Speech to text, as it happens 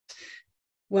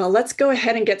Well, let's go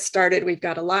ahead and get started. We've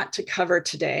got a lot to cover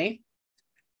today.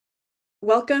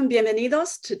 Welcome,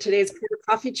 bienvenidos to today's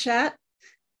coffee chat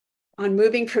on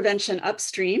moving prevention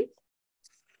upstream.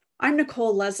 I'm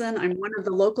Nicole Lezin. I'm one of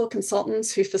the local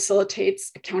consultants who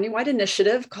facilitates a countywide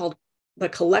initiative called the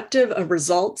Collective of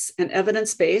Results and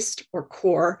Evidence-Based, or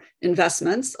CORE,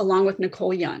 investments, along with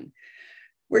Nicole Yun.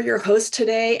 We're your hosts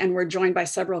today, and we're joined by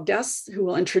several guests who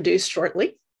we'll introduce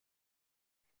shortly.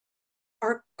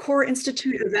 Our CORE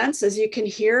Institute events, as you can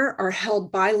hear, are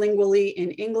held bilingually in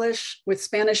English with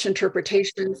Spanish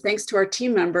interpretation, thanks to our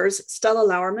team members, Stella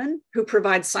Lauerman, who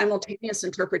provides simultaneous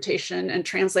interpretation and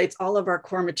translates all of our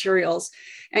CORE materials,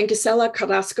 and Gisella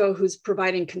Carrasco, who's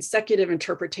providing consecutive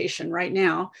interpretation right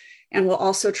now, and will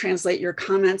also translate your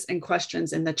comments and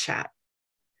questions in the chat.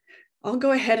 I'll go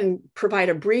ahead and provide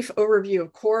a brief overview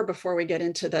of CORE before we get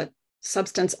into the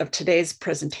substance of today's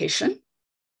presentation.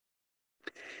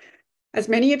 As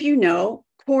many of you know,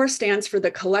 CORE stands for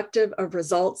the Collective of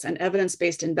Results and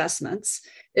Evidence-Based Investments.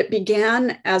 It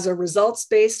began as a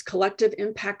results-based collective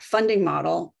impact funding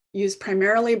model used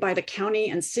primarily by the county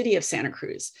and city of Santa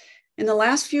Cruz. In the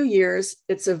last few years,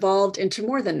 it's evolved into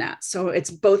more than that. So it's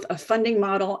both a funding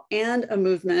model and a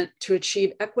movement to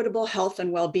achieve equitable health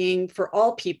and well-being for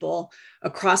all people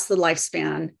across the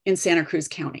lifespan in Santa Cruz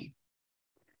County.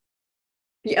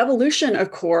 The evolution of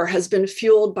CORE has been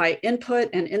fueled by input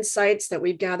and insights that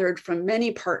we've gathered from many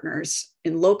partners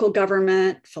in local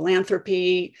government,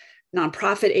 philanthropy,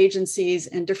 nonprofit agencies,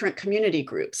 and different community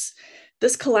groups.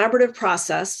 This collaborative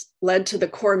process led to the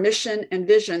CORE mission and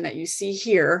vision that you see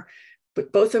here,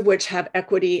 but both of which have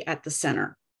equity at the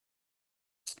center.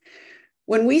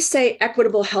 When we say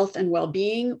equitable health and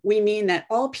well-being, we mean that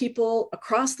all people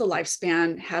across the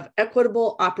lifespan have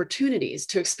equitable opportunities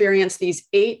to experience these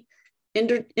 8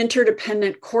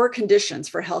 interdependent core conditions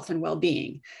for health and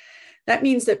well-being. That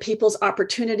means that people's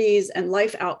opportunities and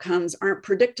life outcomes aren't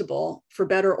predictable, for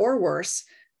better or worse,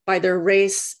 by their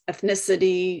race,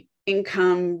 ethnicity,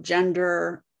 income,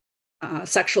 gender,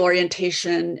 sexual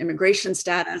orientation, immigration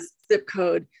status, zip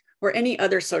code, or any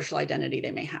other social identity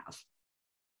they may have.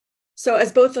 So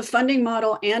as both a funding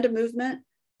model and a movement,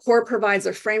 CORE provides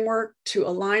a framework to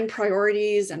align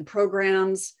priorities and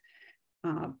programs,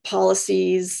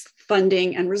 policies,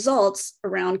 funding, and results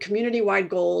around community-wide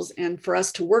goals, and for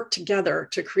us to work together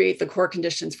to create the core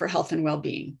conditions for health and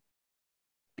well-being.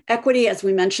 Equity, as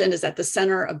we mentioned, is at the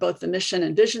center of both the mission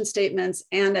and vision statements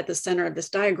and at the center of this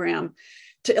diagram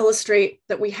to illustrate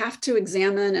that we have to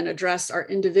examine and address our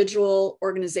individual,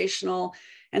 organizational,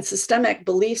 and systemic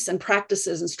beliefs and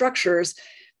practices and structures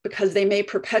because they may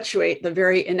perpetuate the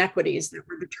very inequities that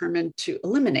we're determined to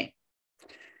eliminate.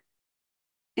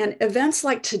 And events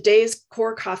like today's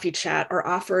CORE Coffee Chat are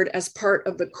offered as part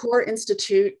of the CORE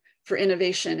Institute for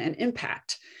Innovation and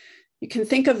Impact. You can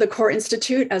think of the CORE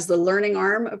Institute as the learning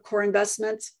arm of CORE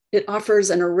Investments. It offers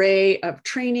an array of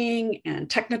training and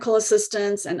technical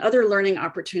assistance and other learning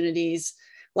opportunities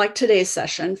like today's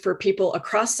session for people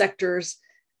across sectors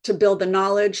to build the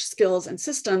knowledge, skills, and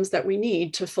systems that we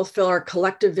need to fulfill our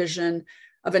collective vision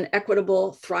of an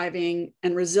equitable, thriving,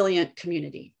 and resilient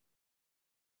community.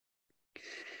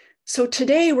 So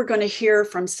today we're going to hear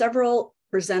from several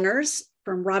presenters,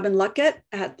 from Robin Luckett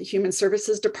at the Human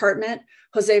Services Department,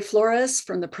 Jose Flores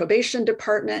from the Probation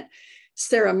Department,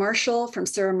 Sarah Marschall from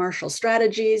Sarah Marschall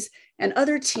Strategies, and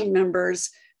other team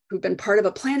members who've been part of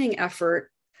a planning effort,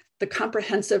 the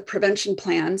Comprehensive Prevention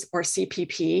Plans, or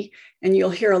CPP, and you'll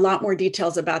hear a lot more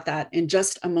details about that in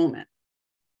just a moment.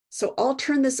 So I'll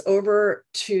turn this over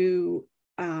to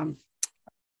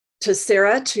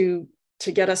Sarah to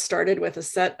get us started with a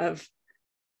set of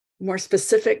more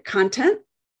specific content.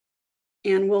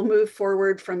 And we'll move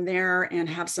forward from there and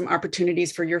have some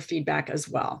opportunities for your feedback as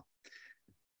well.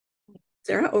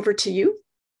 Sarah, over to you.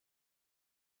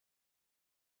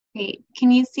 Great.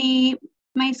 Can you see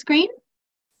my screen?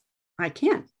 I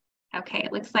can. Okay,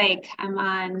 it looks like I'm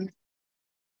on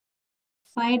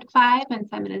slide 5, and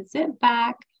so I'm going to zip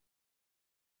back.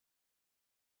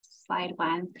 Slide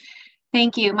 1.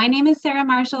 Thank you. My name is Sarah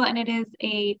Marschall, and it is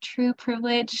a true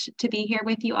privilege to be here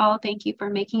with you all. Thank you for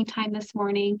making time this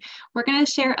morning. We're going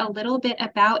to share a little bit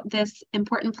about this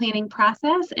important planning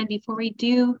process. And before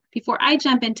I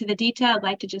jump into the detail, I'd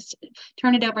like to just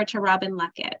turn it over to Robin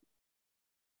Luckett.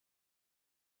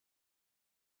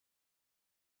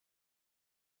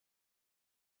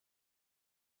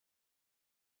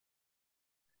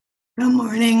 Good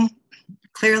morning.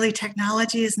 Clearly,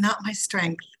 technology is not my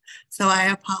strength, so I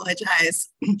apologize.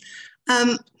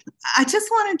 I just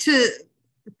wanted to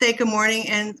say good morning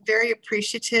and very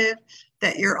appreciative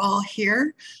that you're all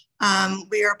here.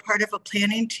 We are part of a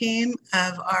planning team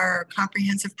of our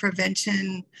comprehensive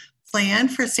prevention plan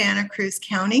for Santa Cruz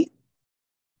County.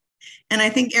 And I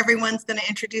think everyone's going to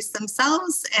introduce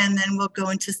themselves, and then we'll go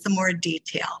into some more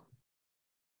detail.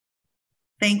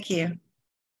 Thank you.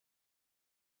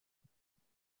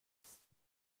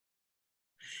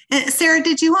 And Sarah,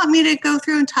 did you want me to go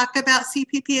through and talk about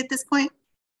CPP at this point?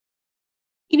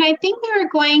 You know, I think we were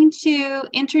going to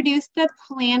introduce the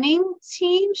planning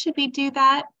team. Should we do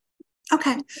that?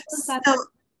 Okay, so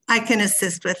I can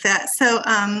assist with that. So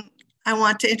I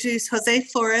want to introduce Jose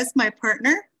Flores, my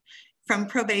partner from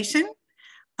Probation.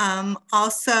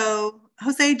 Also,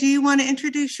 Jose, do you want to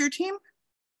introduce your team?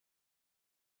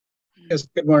 Yes,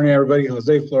 good morning, everybody.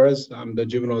 Jose Flores, I'm the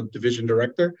Juvenile Division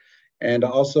Director. And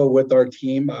also with our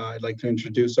team, I'd like to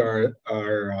introduce our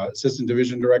Assistant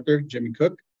Division Director, Jimmy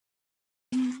Cook.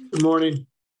 Good morning.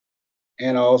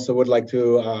 And I also would like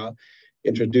to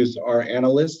introduce our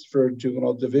analyst for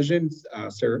Juvenile Division,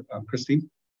 Christine.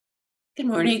 Good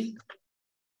morning.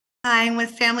 Hi, and with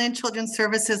Family and Children's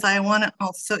Services, I want to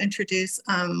also introduce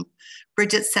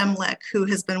Bridget Semlek, who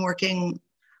has been working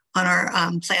on our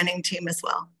planning team as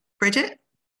well. Bridget?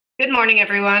 Good morning,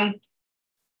 everyone.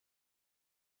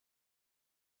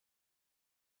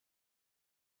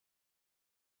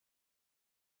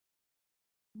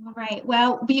 All right,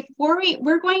 well,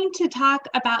 we're going to talk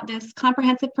about this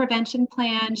comprehensive prevention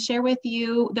plan, share with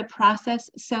you the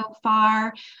process so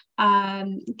far,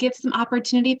 give some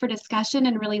opportunity for discussion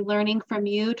and really learning from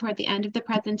you toward the end of the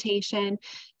presentation.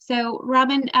 So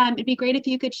Robin, it'd be great if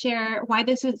you could share why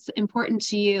this is important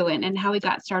to you and how we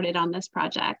got started on this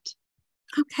project.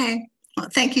 Okay, well,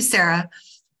 thank you, Sarah.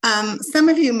 Some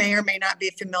of you may or may not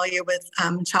be familiar with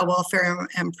child welfare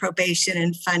and probation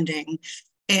and funding.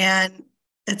 And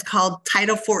it's called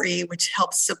Title IV-E, which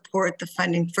helps support the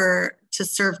funding to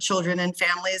serve children and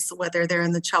families, whether they're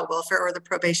in the child welfare or the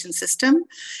probation system.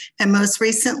 And most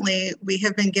recently, we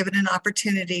have been given an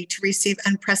opportunity to receive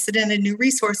unprecedented new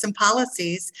resource and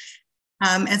policies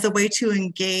as a way to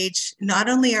engage not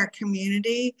only our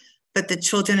community, but the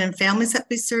children and families that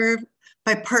we serve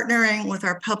by partnering with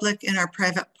our public and our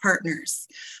private partners.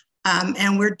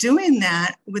 And we're doing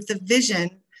that with the vision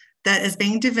that is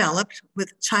being developed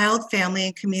with child, family,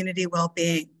 and community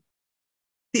well-being.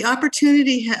 The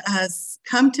opportunity has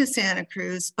come to Santa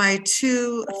Cruz by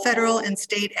 2 federal and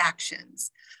state actions.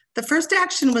 The first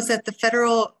action was at the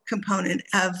federal component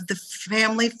of the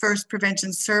Family First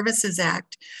Prevention Services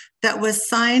Act that was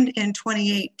signed in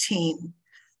 2018.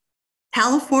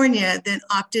 California then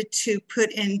opted to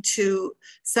put into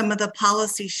some of the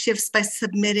policy shifts by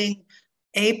submitting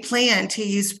a plan to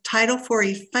use Title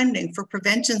IV-E funding for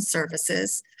prevention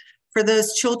services for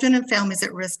those children and families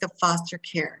at risk of foster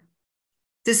care.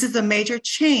 This is a major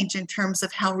change in terms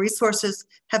of how resources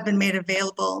have been made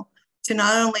available to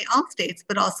not only all states,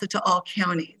 but also to all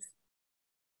counties.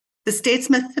 The states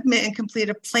must submit and complete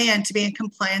a plan to be in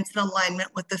compliance and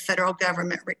alignment with the federal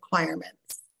government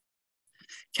requirements.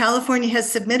 California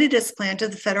has submitted its plan to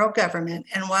the federal government,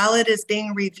 and while it is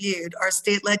being reviewed, our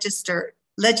state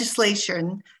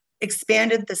legislation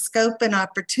expanded the scope and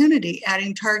opportunity,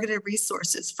 adding targeted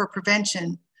resources for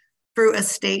prevention through a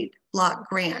state block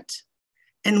grant.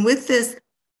 And with this,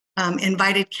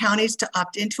 invited counties to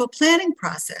opt into a planning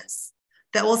process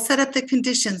that will set up the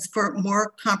conditions for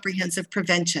more comprehensive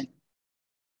prevention.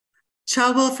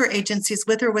 Child welfare agencies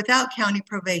with or without county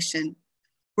probation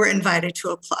were invited to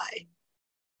apply.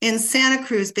 In Santa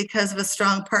Cruz, because of a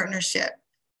strong partnership,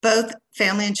 both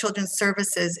Family and Children's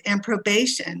Services and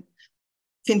Probation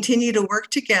continue to work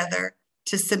together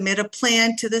to submit a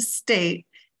plan to the state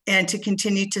and to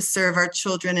continue to serve our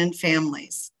children and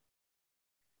families.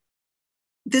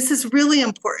 This is really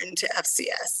important to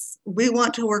FCS. We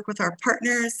want to work with our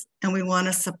partners and we want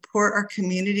to support our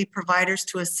community providers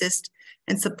to assist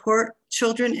and support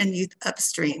children and youth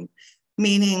upstream,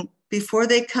 meaning before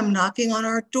they come knocking on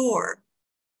our door,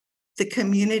 the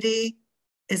community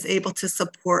is able to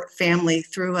support family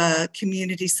through a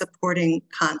community supporting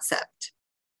concept.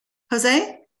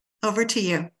 Jose, over to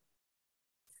you.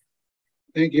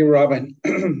 Thank you, Robin.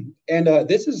 And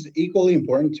this is equally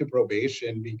important to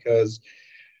probation because,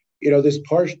 you know, this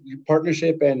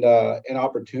partnership and an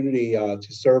opportunity to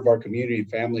serve our community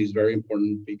and family is very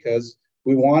important because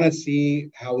we want to see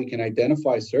how we can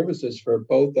identify services for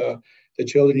both the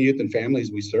children, youth, and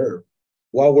families we serve.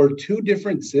 While we're 2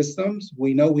 different systems,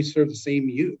 we know we serve the same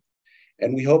youth.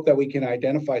 And we hope that we can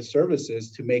identify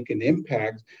services to make an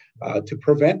impact to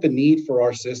prevent the need for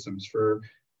our systems, for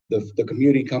the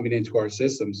community coming into our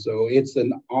system. So it's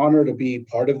an honor to be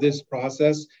part of this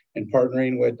process and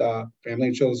partnering with Family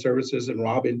and Children Services and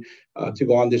Robin to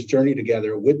go on this journey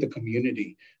together with the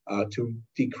community to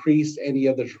decrease any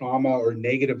of the trauma or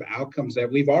negative outcomes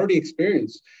that we've already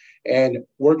experienced and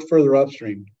work further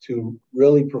upstream to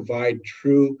really provide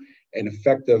true and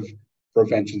effective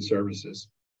prevention services.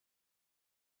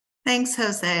 Thanks,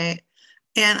 Jose.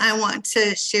 And I want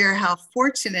to share how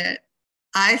fortunate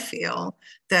I feel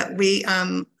that we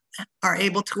are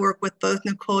able to work with both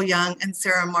Nicole Young and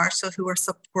Sarah Marschall, who are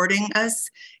supporting us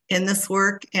in this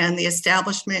work and the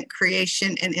establishment,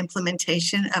 creation, and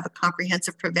implementation of a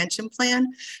comprehensive prevention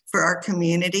plan for our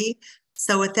community.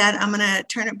 So with that, I'm going to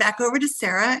turn it back over to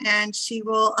Sarah, and she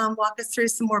will walk us through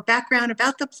some more background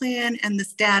about the plan and the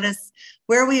status,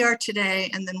 where we are today,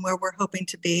 and then where we're hoping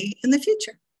to be in the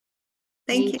future.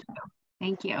 Thank you.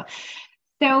 Thank you.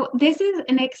 So this is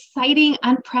an exciting,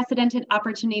 unprecedented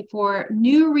opportunity for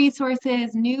new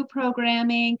resources, new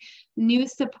programming, new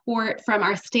support from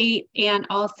our state and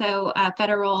also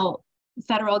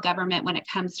federal government when it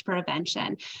comes to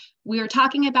prevention. We are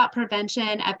talking about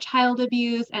prevention of child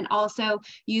abuse and also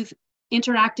youth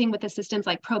interacting with the systems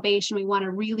like probation. We want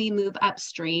to really move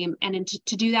upstream, and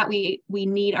to do that, we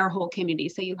need our whole community.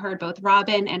 So you heard both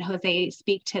Robin and Jose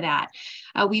speak to that.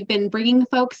 We've been bringing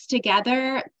folks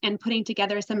together and putting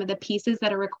together some of the pieces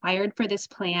that are required for this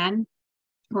plan.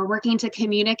 We're working to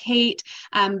communicate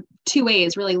two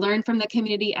ways, really learn from the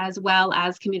community as well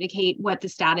as communicate what the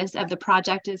status of the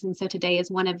project is. And so today is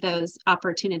one of those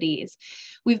opportunities.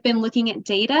 We've been looking at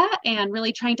data and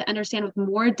really trying to understand with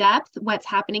more depth what's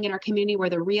happening in our community, where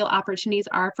the real opportunities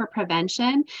are for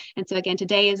prevention. And so again,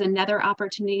 today is another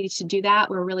opportunity to do that.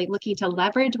 We're really looking to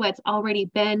leverage what's already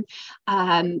been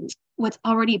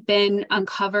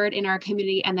uncovered in our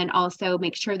community, and then also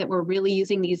make sure that we're really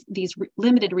using these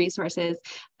limited resources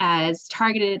as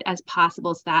targeted as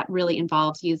possible. So that really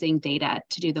involves using data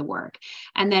to do the work.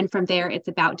 And then from there, it's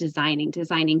about designing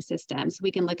systems.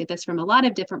 We can look at this from a lot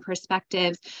of different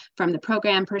perspectives, from the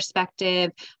program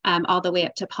perspective, all the way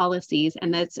up to policies.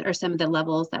 And those are some of the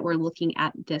levels that we're looking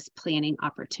at this planning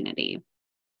opportunity.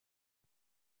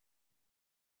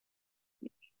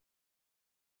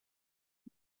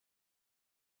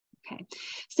 Okay,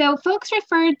 so folks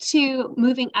referred to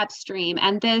moving upstream,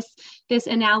 and this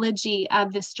analogy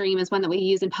of the stream is one that we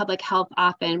use in public health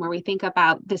often, where we think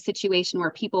about the situation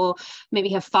where people maybe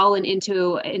have fallen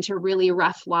into really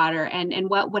rough water, and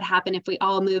what would happen if we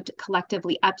all moved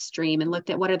collectively upstream and looked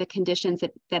at what are the conditions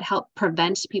that help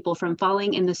prevent people from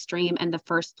falling in the stream in the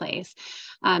first place.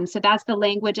 So that's the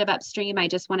language of upstream. I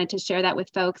just wanted to share that with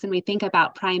folks. And we think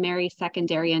about primary,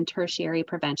 secondary, and tertiary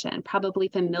prevention, probably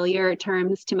familiar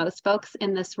terms to most folks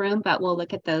in this room, but we'll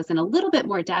look at those in a little bit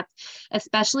more depth,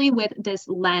 especially with this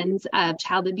lens of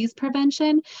child abuse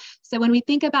prevention. So when we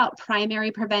think about primary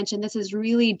prevention, this is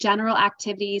really general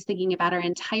activities, thinking about our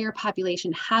entire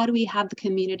population. How do we have the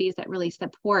communities that really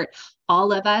support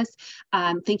all of us?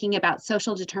 Thinking about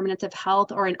social determinants of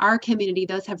health, or in our community,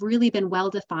 those have really been well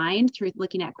defined through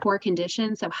looking at core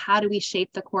conditions. So how do we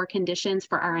shape the core conditions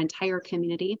for our entire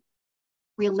community?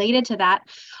 Related to that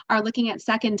are looking at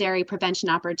secondary prevention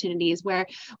opportunities, where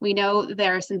we know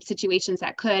there are some situations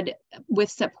that could, with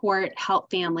support,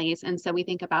 help families. And so we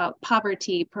think about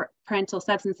poverty, parental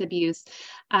substance abuse,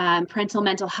 parental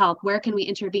mental health. Where can we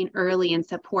intervene early and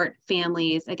support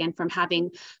families, again, from having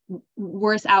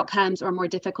worse outcomes or more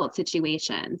difficult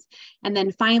situations? And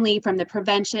then finally, from the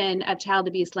prevention of child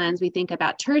abuse lens, we think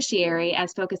about tertiary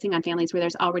as focusing on families where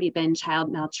there's already been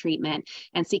child maltreatment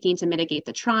and seeking to mitigate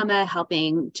the trauma, helping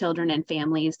children and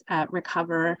families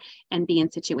recover and be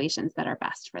in situations that are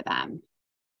best for them.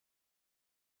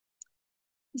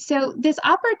 So this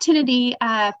opportunity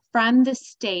from the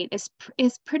state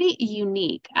is pretty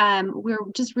unique. We're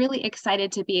just really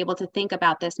excited to be able to think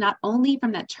about this, not only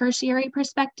from that tertiary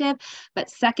perspective, but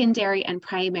secondary and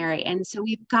primary. And so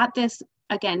we've got this,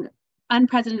 again,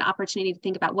 unprecedented opportunity to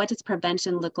think about what does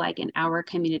prevention look like in our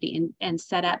community, and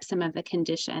set up some of the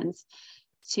conditions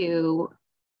to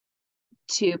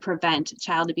prevent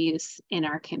child abuse in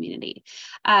our community.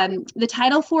 The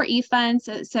Title IV funds,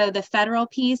 so the federal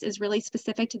piece is really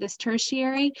specific to this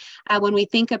tertiary. When we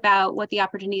think about what the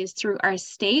opportunity is through our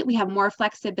state, we have more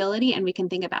flexibility, and we can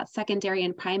think about secondary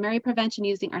and primary prevention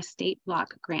using our state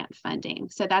block grant funding.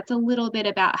 So that's a little bit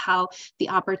about how the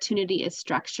opportunity is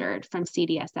structured from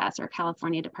CDSS, or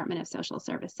California Department of Social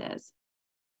Services.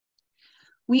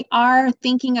 we are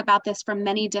thinking about this from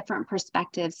many different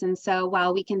perspectives. And so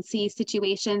while we can see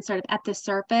situations sort of at the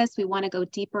surface, we want to go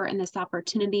deeper in this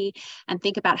opportunity and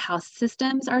think about how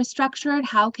systems are structured.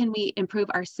 How can we improve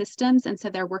our systems and so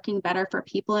they're working better for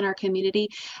people in our community?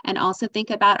 And also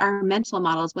think about our mental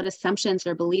models. What assumptions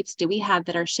or beliefs do we have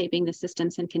that are shaping the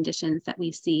systems and conditions that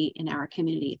we see in our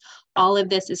community? All of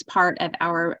this is part of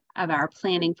our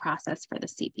planning process for the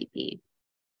CPP.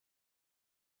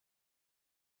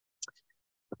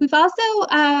 We've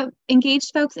also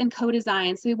engaged folks in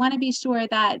co-design. So we want to be sure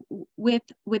that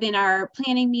within our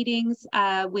planning meetings,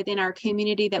 within our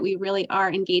community, that we really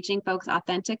are engaging folks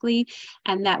authentically,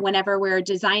 and that whenever we're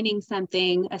designing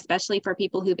something, especially for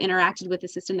people who've interacted with the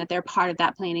system, that they're part of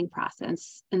that planning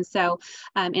process. And so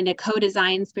in a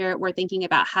co-design spirit, we're thinking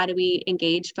about how do we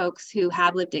engage folks who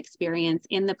have lived experience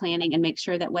in the planning and make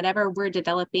sure that whatever we're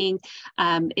developing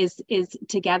is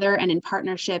together and in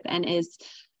partnership and is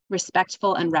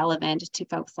respectful and relevant to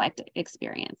folks' life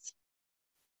experience.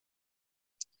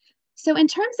 So in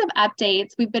terms of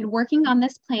updates, we've been working on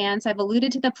this plan. So I've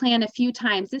alluded to the plan a few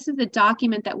times. This is a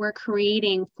document that we're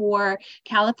creating for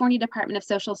California Department of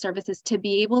Social Services to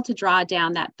be able to draw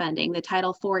down that funding, the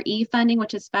Title IV-E funding,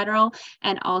 which is federal,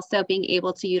 and also being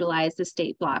able to utilize the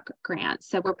state block grants.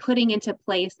 So we're putting into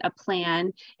place a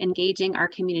plan, engaging our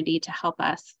community to help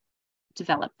us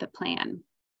develop the plan.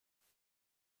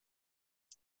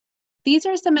 These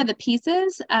are some of the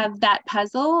pieces of that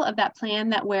puzzle, of that plan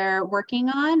that we're working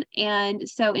on. And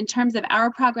so in terms of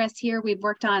our progress here, we've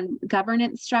worked on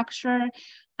governance structure,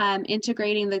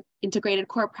 integrating the integrated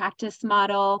core practice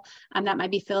model. That might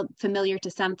be familiar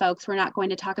to some folks. We're not going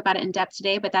to talk about it in depth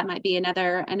today, but that might be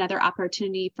another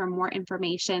opportunity for more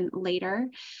information later.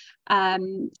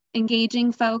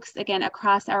 Engaging folks, again,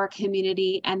 across our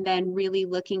community, and then really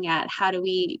looking at how do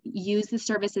we use the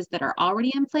services that are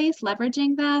already in place,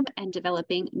 leveraging them, and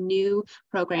developing new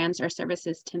programs or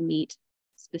services to meet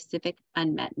specific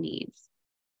unmet needs.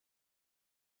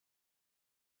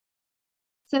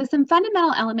 So some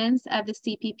fundamental elements of the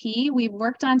CPP we've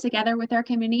worked on together with our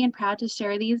community, and proud to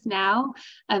share these now: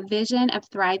 a vision of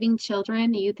thriving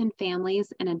children, youth, and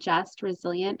families in a just,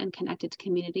 resilient, and connected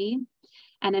community,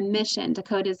 and a mission to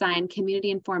co-design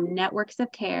community-informed networks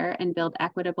of care and build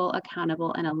equitable,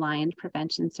 accountable, and aligned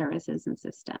prevention services and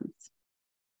systems.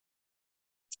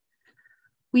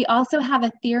 We also have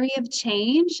a theory of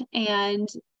change, and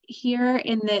here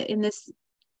in this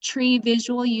tree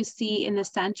visual, you see in the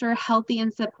center healthy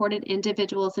and supported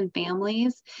individuals and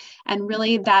families, and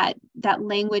really that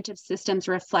language of systems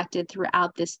reflected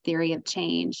throughout this theory of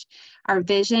change. Our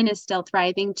vision is still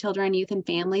thriving children, youth, and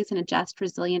families in a just,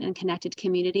 resilient, and connected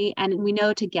community. And we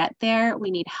know to get there,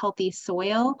 we need healthy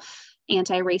soil,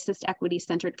 anti-racist,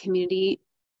 equity-centered community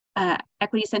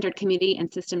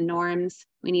and system norms.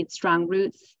 We need strong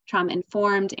roots,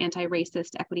 trauma-informed,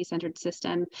 anti-racist, equity-centered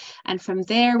system. And from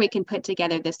there, we can put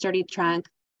together the sturdy trunk,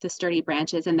 the sturdy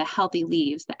branches, and the healthy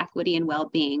leaves, the equity and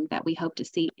well-being that we hope to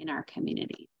see in our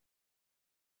community.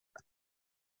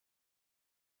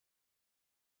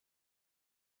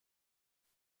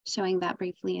 Showing that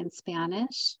briefly in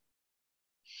Spanish.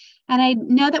 And I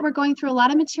know that we're going through a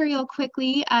lot of material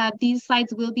quickly. These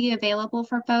slides will be available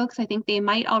for folks. I think they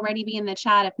might already be in the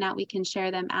chat. If not, we can share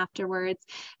them afterwards.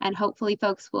 And hopefully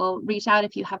folks will reach out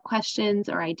if you have questions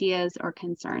or ideas or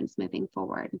concerns moving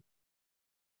forward.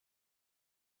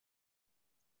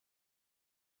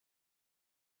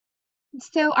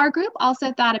 So our group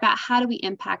also thought about how do we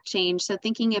impact change? So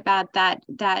thinking about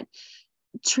that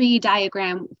tree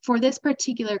diagram for this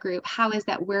particular group, how is it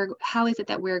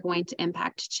that we're going to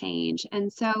impact change?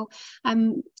 And so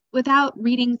without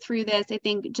reading through this, I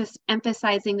think just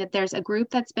emphasizing that there's a group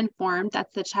that's been formed,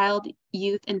 that's the Child,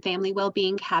 Youth, and Family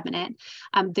Wellbeing Cabinet.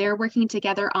 They're working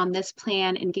together on this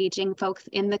plan, engaging folks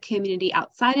in the community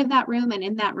outside of that room and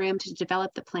in that room to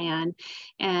develop the plan,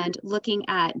 and looking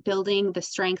at building the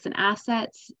strengths and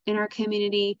assets in our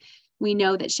community. We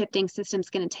know that shifting systems is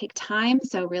going to take time,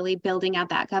 so really building out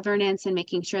that governance and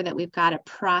making sure that we've got a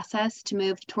process to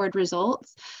move toward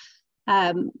results.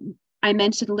 I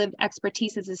mentioned lived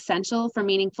expertise is essential for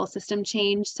meaningful system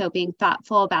change, so being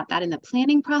thoughtful about that in the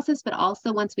planning process, but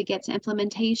also once we get to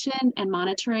implementation and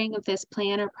monitoring of this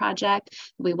plan or project,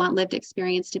 we want lived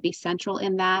experience to be central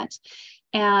in that.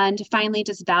 And finally,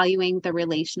 just valuing the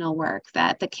relational work,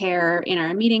 that the care in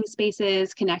our meeting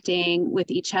spaces, connecting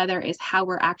with each other, is how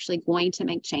we're actually going to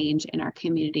make change in our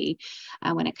community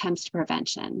when it comes to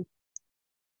prevention.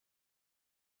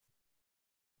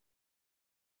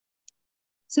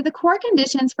 So the core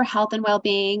conditions for health and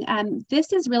well-being,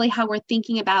 this is really how we're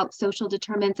thinking about social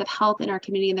determinants of health in our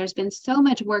community. And there's been so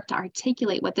much work to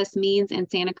articulate what this means in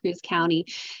Santa Cruz County.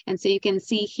 And so you can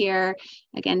see here,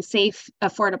 again, safe,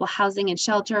 affordable housing and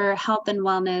shelter, health and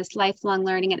wellness, lifelong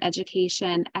learning and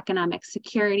education, economic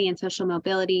security and social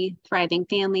mobility, thriving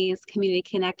families, community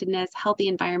connectedness, healthy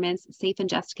environments, safe and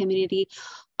just community.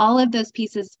 All of those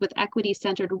pieces with equity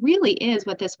centered really is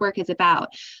what this work is about.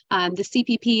 The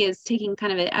CPP is taking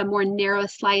kind of a more narrow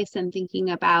slice and thinking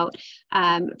about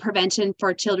prevention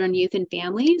for children, youth, and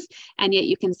families. And yet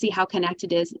you can see how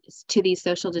connected it is to these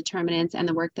social determinants and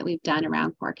the work that we've done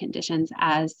around core conditions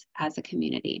as a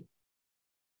community.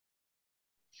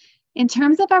 In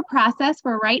terms of our process,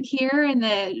 we're right here in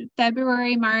the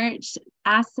February, March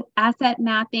asset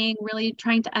mapping, really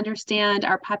trying to understand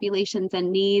our populations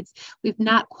and needs. We've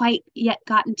not quite yet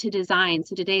gotten to design.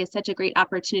 So today is such a great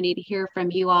opportunity to hear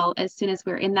from you all as soon as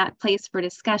we're in that place for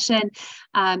discussion.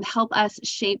 Help us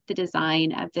shape the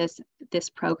design of this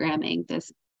programming,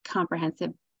 this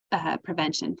comprehensive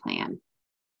prevention plan.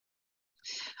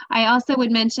 I also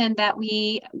would mention that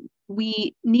we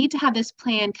need to have this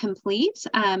plan complete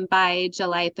by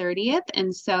July 30th.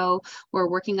 And so we're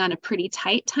working on a pretty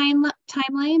tight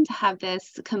timeline to have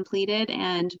this completed,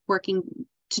 and working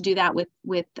to do that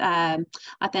with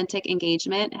authentic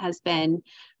engagement has been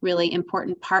really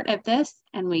important part of this.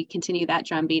 And we continue that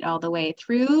drumbeat all the way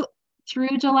through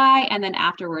July, and then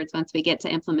afterwards, once we get to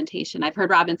implementation. I've heard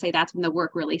Robin say that's when the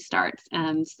work really starts.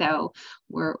 So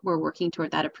we're working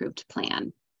toward that approved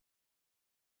plan.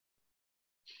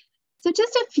 So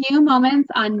just a few moments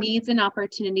on needs and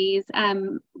opportunities.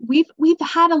 We've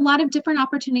had a lot of different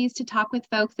opportunities to talk with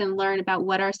folks and learn about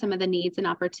what are some of the needs and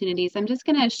opportunities. I'm just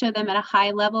going to show them at a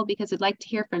high level because I'd like to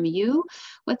hear from you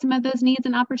what some of those needs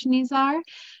and opportunities are.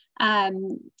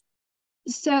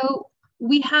 So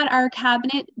we had our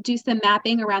cabinet do some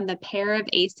mapping around the pair of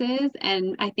ACEs,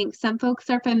 and I think some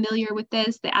folks are familiar with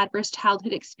this, the adverse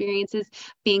childhood experiences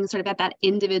being sort of at that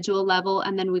individual level,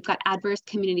 and then we've got adverse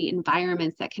community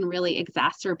environments that can really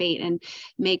exacerbate and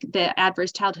make the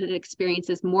adverse childhood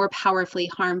experiences more powerfully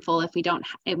harmful if we don't,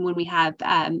 when we have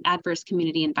adverse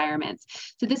community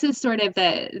environments. So this is sort of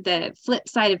the flip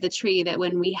side of the tree, that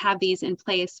when we have these in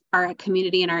place, our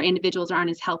community and our individuals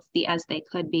aren't as healthy as they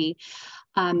could be.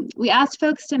 We asked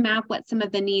folks to map what some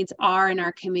of the needs are in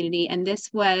our community, and this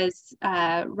was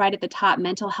right at the top.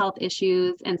 Mental health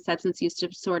issues and substance use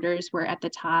disorders were at the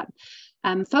top.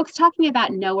 Folks talking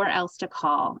about nowhere else to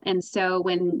call. And so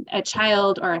when a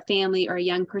child or a family or a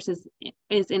young person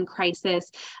is in crisis,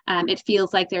 it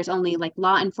feels like there's only like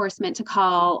law enforcement to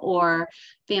call or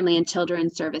family and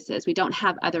children's services. We don't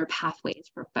have other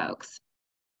pathways for folks.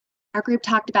 Our group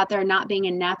talked about there not being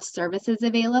enough services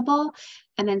available,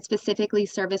 and then specifically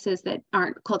services that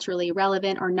aren't culturally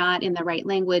relevant or not in the right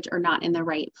language or not in the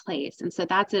right place. And so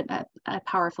that's a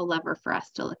powerful lever for us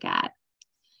to look at.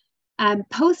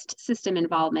 Post-system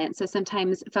involvement. So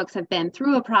sometimes folks have been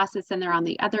through a process and they're on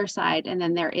the other side, and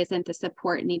then there isn't the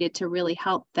support needed to really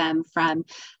help them from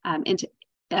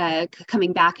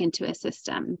coming back into a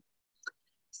system.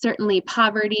 Certainly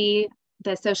poverty,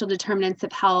 the social determinants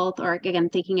of health, or again,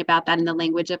 thinking about that in the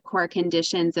language of core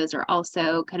conditions, those are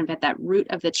also kind of at that root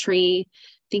of the tree.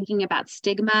 Thinking about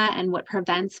stigma and what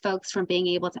prevents folks from being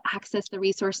able to access the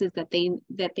resources that they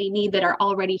need that are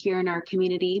already here in our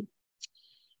community.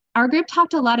 Our group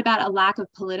talked a lot about a lack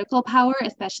of political power,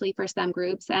 especially for some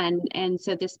groups, and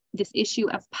so this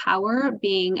issue of power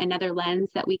being another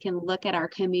lens that we can look at our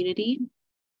community.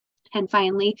 And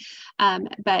finally,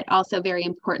 but also very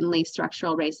importantly,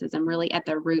 structural racism really at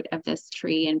the root of this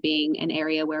tree, and being an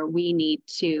area where we need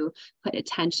to put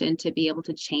attention to be able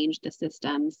to change the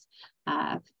systems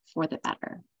for the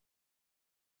better.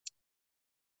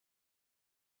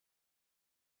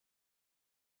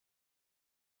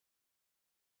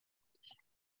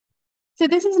 So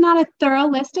this is not a thorough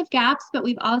list of gaps, but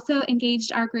we've also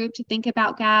engaged our group to think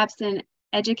about gaps, and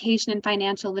education and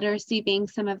financial literacy being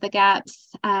some of the gaps,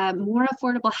 more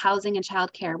affordable housing and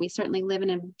childcare. We certainly live in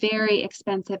a very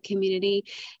expensive community,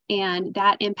 and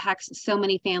that impacts so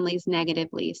many families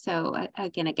negatively. So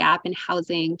again, a gap in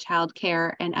housing,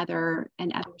 childcare, and other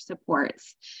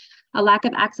supports. A lack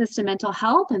of access to mental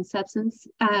health and substance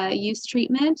use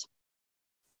treatment.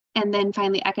 And then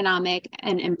finally, economic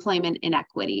and employment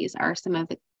inequities are some of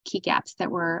the key gaps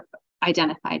that were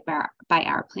identified by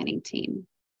our planning team.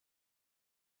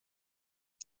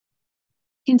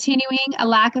 Continuing, a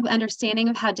lack of understanding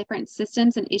of how different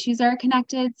systems and issues are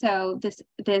connected. So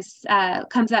this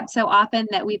comes up so often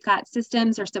that we've got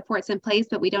systems or supports in place,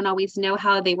 but we don't always know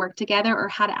how they work together or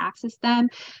how to access them.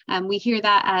 We hear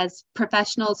that as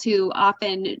professionals who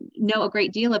often know a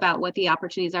great deal about what the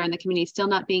opportunities are in the community, still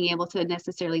not being able to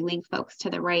necessarily link folks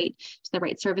to the right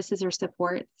services or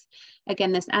supports.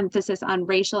 Again, this emphasis on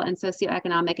racial and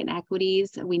socioeconomic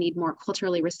inequities. We need more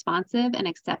culturally responsive and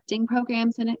accepting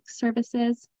programs and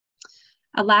services.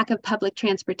 A lack of public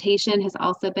transportation has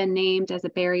also been named as a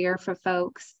barrier for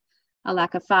folks. A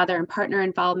lack of father and partner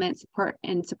involvement,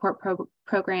 support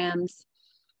programs,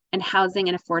 and housing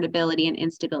and affordability and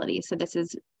instability. So this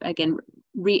is, again,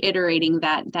 reiterating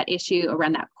that issue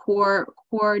around that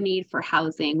core need for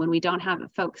housing. When we don't have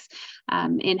folks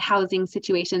in housing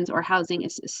situations, or housing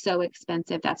is so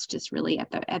expensive, that's just really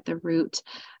at the root,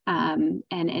 and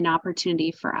an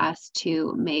opportunity for us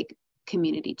to make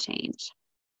community change.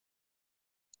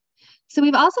 So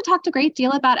we've also talked a great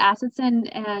deal about assets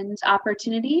and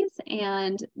opportunities,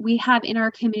 and we have in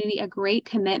our community a great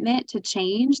commitment to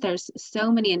change. There's so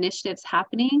many initiatives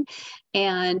happening,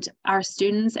 and our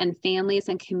students and families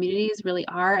and communities really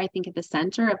are, I think, at the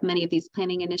center of many of these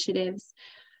planning initiatives.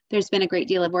 There's been a great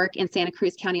deal of work in Santa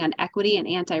Cruz County on equity and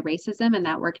anti-racism, and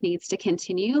that work needs to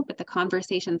continue, but the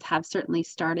conversations have certainly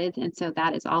started, and so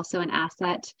that is also an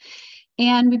asset.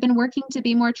 And we've been working to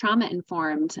be more trauma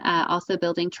informed, also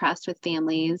building trust with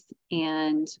families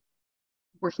and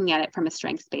working at it from a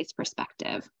strengths-based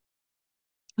perspective.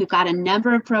 We've got a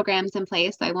number of programs in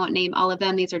place. I won't name all of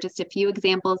them. These are just a few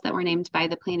examples that were named by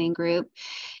the planning group.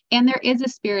 And there is a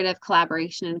spirit of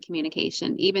collaboration and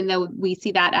communication. Even though we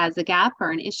see that as a gap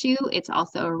or an issue, it's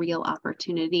also a real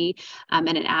opportunity and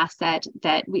an asset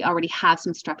that we already have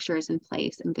some structures in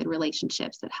place and good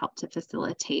relationships that help to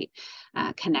facilitate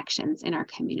connections in our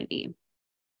community.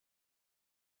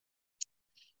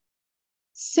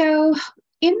 So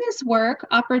in this work,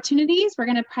 opportunities, we're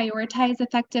going to prioritize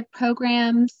effective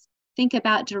programs, think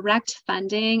about direct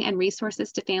funding and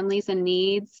resources to families in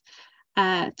need,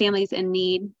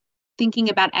 thinking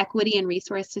about equity and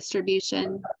resource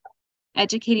distribution,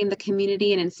 educating the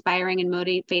community and inspiring and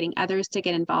motivating others to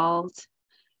get involved,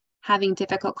 having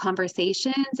difficult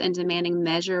conversations and demanding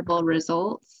measurable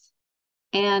results,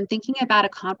 and thinking about a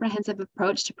comprehensive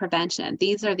approach to prevention.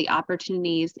 These are the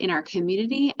opportunities in our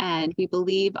community, and we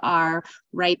believe are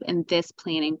ripe in this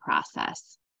planning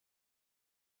process.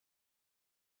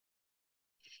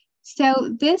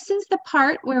 So this is the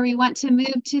part where we want to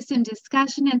move to some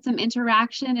discussion and some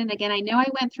interaction. And again, I know I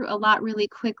went through a lot really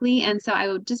quickly, and so I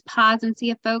would just pause and see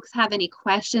if folks have any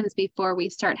questions before we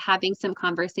start having some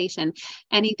conversation.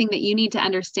 Anything that you need to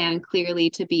understand clearly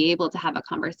to be able to have a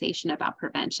conversation about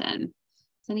prevention.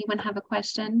 Does anyone have a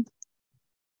question?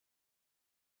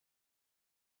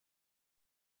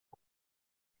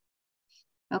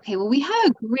 Okay, well, we have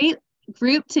a great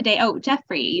group today. Oh,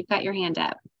 Jeffrey, you've got your hand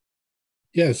up.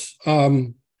 Yes.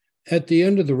 At the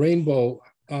end of the rainbow,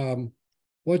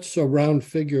 what's a round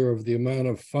figure of the amount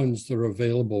of funds that are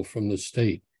available from the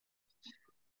state?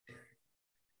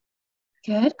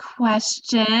 Good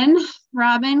question.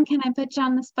 Robin, can I put you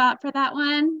on the spot for that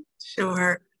one?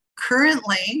 Sure.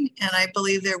 Currently, and I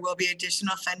believe there will be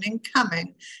additional funding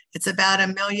coming, it's about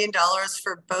 $1 million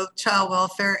for both child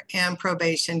welfare and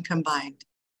probation combined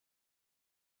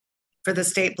for the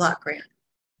state block grant.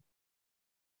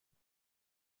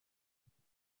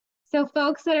 So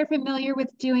folks that are familiar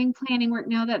with doing planning work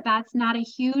know that that's not a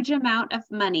huge amount of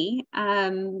money.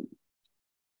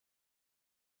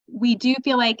 We do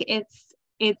feel like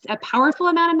it's a powerful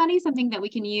amount of money, something that we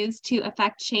can use to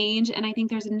affect change. And I think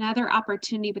there's another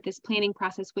opportunity with this planning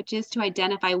process, which is to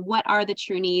identify what are the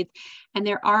true needs. And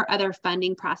there are other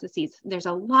funding processes. There's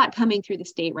a lot coming through the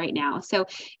state right now. So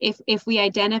if we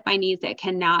identify needs that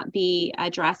cannot be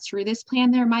addressed through this plan,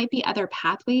 there might be other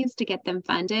pathways to get them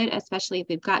funded, especially if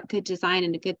we've got good design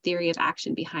and a good theory of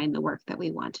action behind the work that we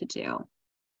want to do.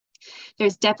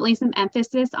 There's definitely some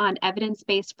emphasis on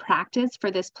evidence-based practice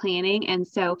for this planning. And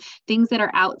so things that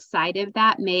are outside of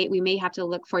that, we may have to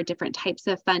look for different types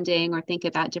of funding or think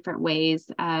about different ways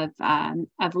of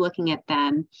looking at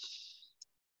them.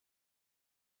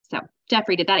 So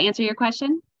Jeffrey, did that answer your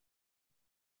question?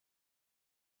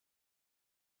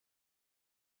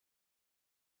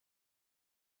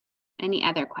 Any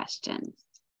other questions?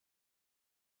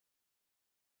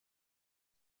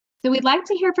 So we'd like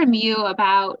to hear from you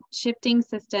about shifting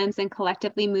systems and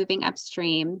collectively moving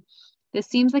upstream. This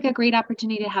seems like a great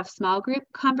opportunity to have small group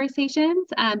conversations,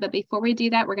 but before we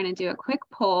do that, we're going to do a quick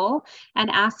poll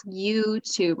and ask you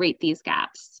to rate these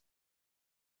gaps.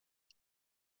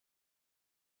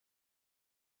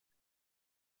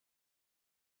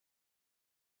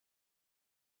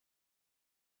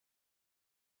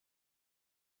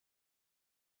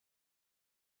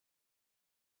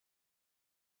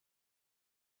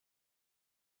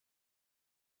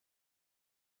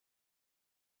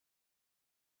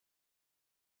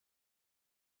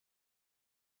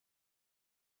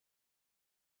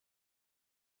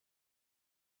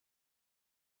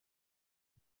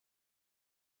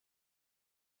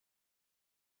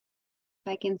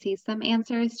 I can see some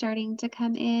answers starting to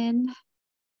come in.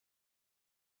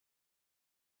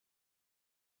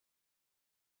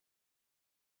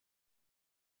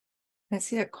 I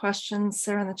see a question,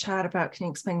 Sarah, in the chat about, can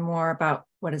you explain more about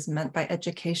what is meant by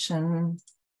education?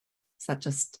 Is that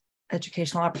just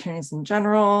educational opportunities in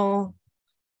general?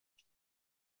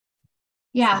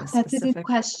 Yeah, that's a good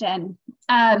question.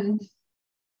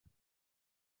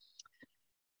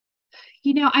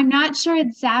 You know, I'm not sure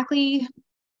exactly.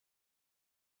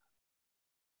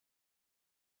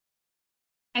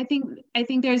 I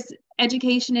think there's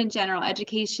education in general,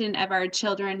 education of our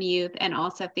children, youth, and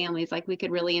also families. Like we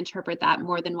could really interpret that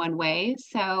more than one way.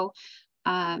 So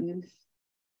I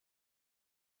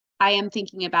am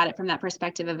thinking about it from that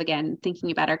perspective of, again,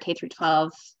 thinking about our K through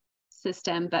 12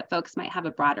 system, but folks might have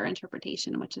a broader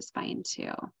interpretation, which is fine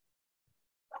too.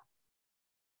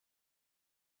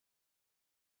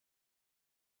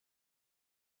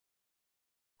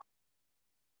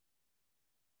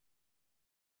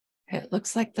 It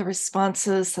looks like the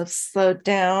responses have slowed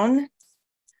down.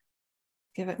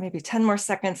 Give it maybe 10 more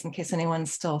seconds in case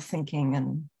anyone's still thinking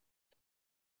and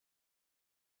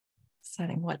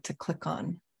deciding what to click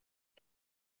on.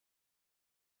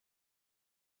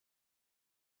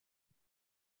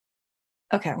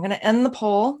 Okay, I'm going to end the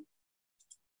poll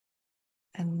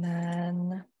and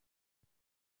then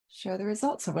share the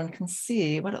results so everyone can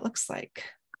see what it looks like.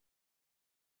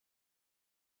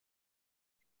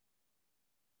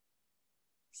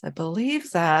 So I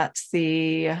believe that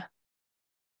if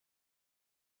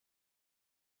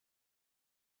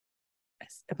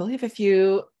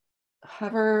you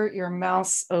hover your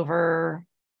mouse over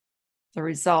the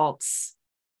results,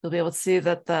 you'll be able to see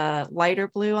that the lighter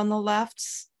blue on the left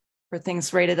for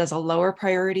things rated as a lower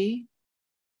priority,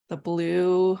 the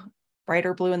blue,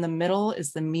 brighter blue in the middle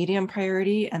is the medium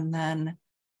priority, and then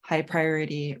high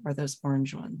priority are those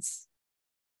orange ones.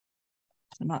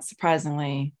 So not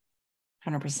surprisingly,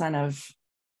 100% of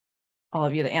all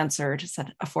of you that answered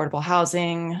said affordable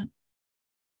housing,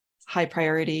 high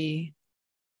priority,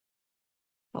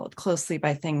 followed closely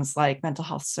by things like mental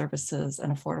health services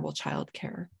and affordable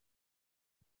childcare.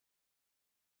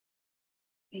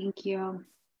 Thank you.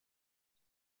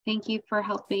 Thank you for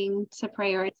helping to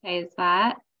prioritize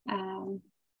that.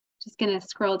 Just going to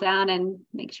scroll down and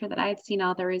make sure that I've seen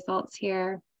all the results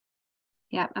here.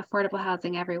 Yeah, affordable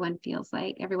housing, everyone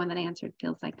that answered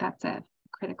feels like that's a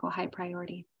critical high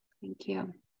priority. Thank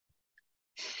you.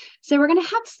 So we're going to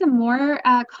have some more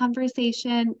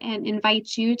conversation and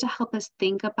invite you to help us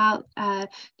think about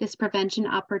this prevention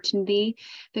opportunity.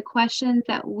 The questions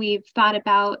that we've thought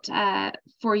about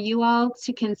for you all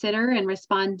to consider and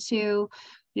respond to,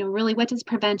 you know, really what does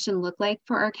prevention look like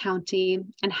for our county,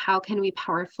 and how can we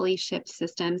powerfully shift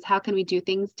systems? How can we do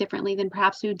things differently than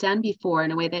perhaps we've done before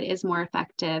in a way that is more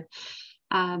effective?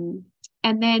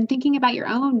 And then thinking about your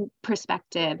own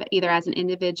perspective, either as an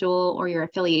individual or your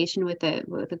affiliation with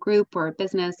a group or a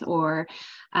business or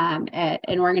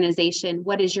an organization,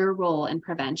 what is your role in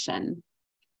prevention?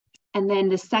 And then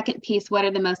the second piece, what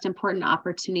are the most important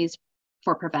opportunities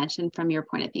for prevention from your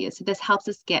point of view? So this helps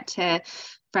us get to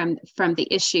from the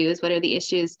issues, what are the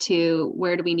issues, to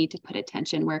where do we need to put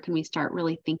attention? Where can we start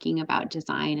really thinking about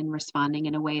design and responding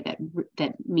in a way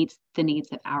that meets the needs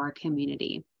of our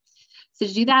community? So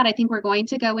to do that, I think we're going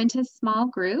to go into small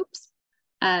groups.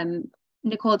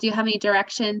 Nicole, do you have any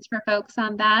directions for folks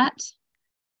on that?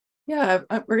 Yeah,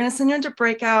 we're going to send you into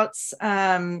breakouts,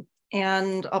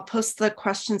 and I'll post the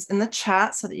questions in the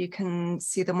chat so that you can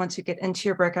see them once you get into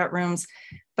your breakout rooms.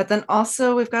 But then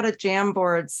also we've got a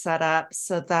Jamboard set up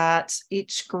so that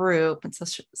each group, and so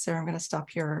Sarah, I'm going to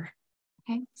stop your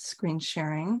screen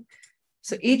sharing.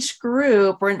 So each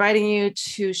group, we're inviting you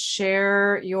to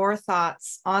share your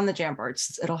thoughts on the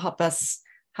Jamboards. It'll help us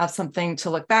have something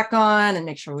to look back on and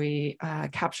make sure we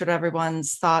captured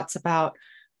everyone's thoughts about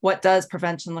what does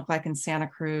prevention look like in Santa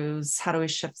Cruz? How do we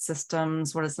shift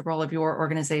systems? What is the role of your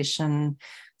organization?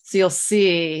 So you'll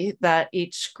see that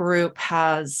each group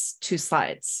has 2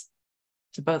 slides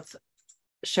to both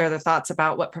share their thoughts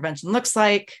about what prevention looks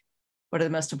like, what are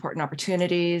the most important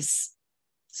opportunities.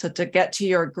 So to get to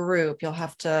your group, you'll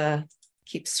have to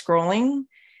keep scrolling.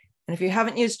 And if you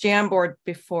haven't used Jamboard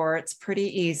before, it's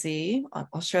pretty easy.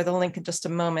 I'll share the link in just a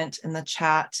moment in the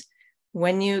chat.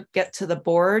 When you get to the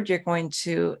board, you're going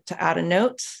to add a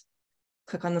note.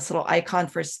 Click on this little icon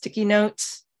for a sticky note.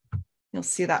 You'll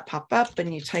see that pop up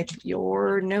and you type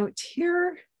your note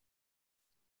here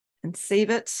and save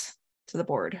it to the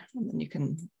board. And then you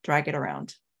can drag it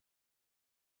around.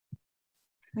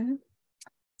 Okay.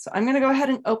 So I'm going to go ahead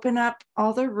and open up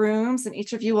all the rooms, and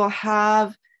each of you will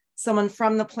have someone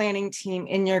from the planning team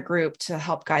in your group to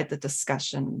help guide the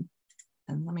discussion.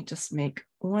 And let me just make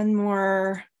one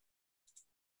more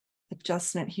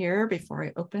adjustment here before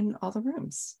I open all the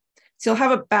rooms. So you'll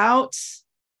have about,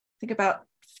 I think about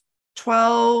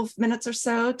 12 minutes or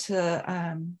so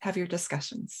to have your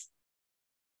discussions.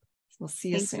 We'll see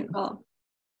you soon. Nicole.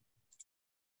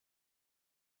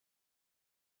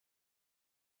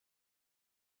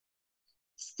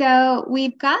 So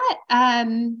we've got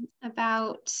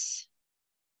about,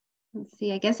 let's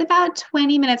see, I guess about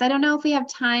 20 minutes. I don't know if we have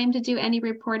time to do any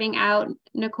reporting out.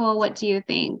 Nicole, what do you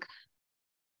think?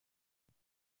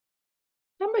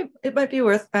 It might be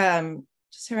worth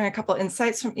just hearing a couple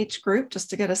insights from each group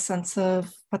just to get a sense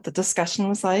of what the discussion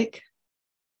was like.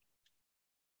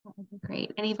 That would be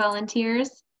great. Any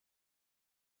volunteers?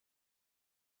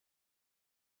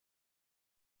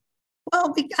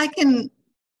 Well,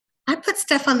 I put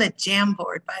stuff on the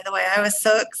Jamboard, by the way. I was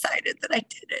so excited that I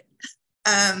did it.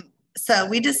 So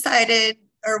we decided,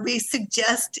 or we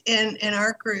suggest in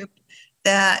our group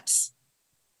that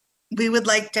we would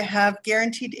like to have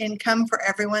guaranteed income for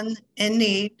everyone in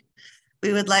need.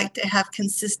 We would like to have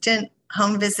consistent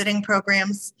home visiting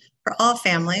programs for all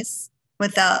families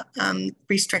without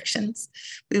restrictions.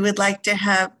 We would like to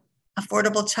have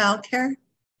affordable childcare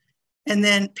and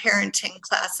then parenting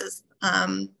classes,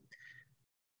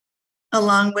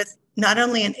 along with not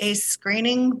only an ACE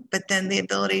screening, but then the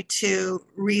ability to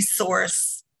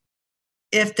resource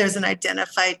if there's an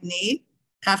identified need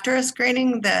after a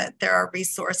screening, that there are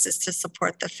resources to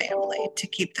support the family, to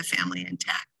keep the family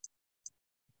intact.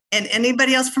 And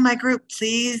anybody else from my group,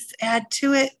 please add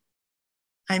to it.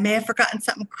 I may have forgotten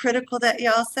something critical that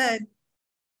y'all said.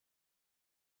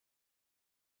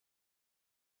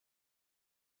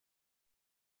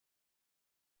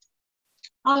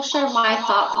 I'll share my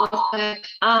thoughts real quick.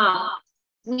 I'm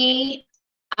Addie,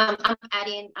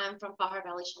 and I'm from Baja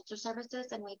Valley Shelter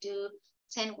Services, and we do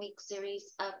 10-week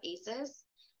series of ACEs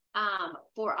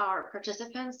for our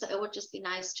participants. So it would just be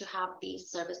nice to have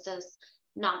these services,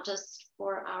 not just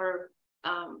for our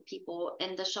people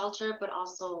in the shelter, but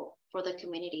also for the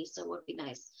community. So it would be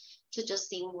nice to just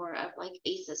see more of like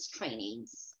ACEs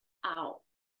trainings out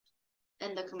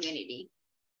in the community.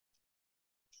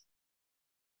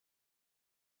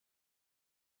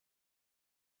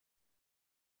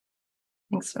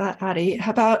 Thanks for that, Addie.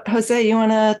 How about Jose? You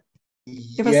want to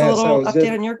give us a little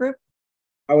update on your group?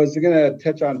 I was going to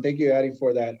touch on, thank you, Addie,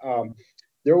 for that.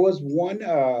 There was one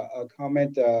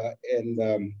comment that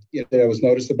was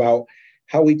noticed about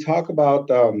how we talk about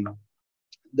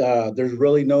there's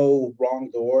really no wrong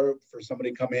door for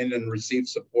somebody to come in and receive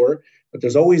support, but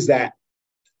there's always that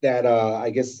I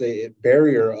guess the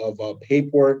barrier of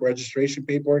paperwork, registration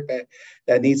paperwork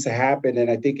that needs to happen. And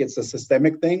I think it's a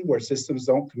systemic thing where systems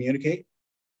don't communicate,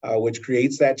 which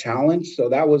creates that challenge. So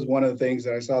that was one of the things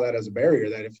that I saw that as a barrier,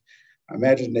 that I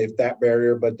imagine if that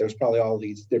barrier, but there's probably all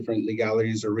these different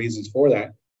legalities or reasons for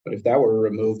that. But if that were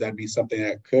removed, that'd be something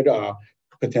that could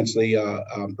potentially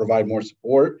provide more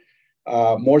support.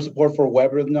 More support for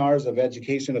webinars of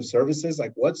education of services,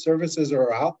 like what services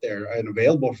are out there and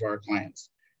available for our clients.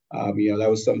 That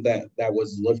was something that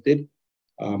was lifted.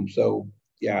 So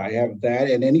yeah, I have that.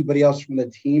 And anybody else from the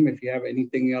team, if you have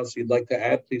anything else you'd like to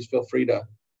add, please feel free to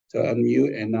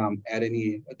unmute and add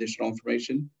any additional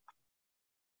information.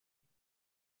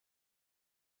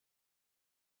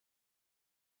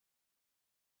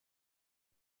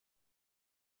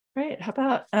 Great. How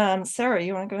about Sarah,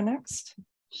 you want to go next?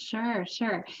 Sure.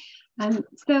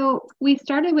 So we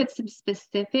started with some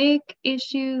specific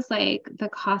issues like the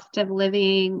cost of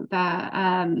living,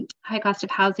 the high cost of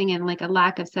housing, and like a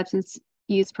lack of substance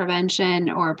use prevention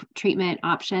or treatment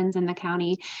options in the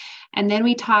county. And then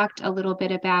we talked a little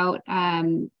bit about,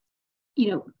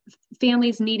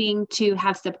 families needing to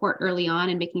have support early on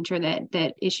and making sure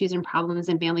that issues and problems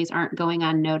in families aren't going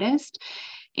unnoticed.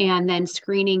 And then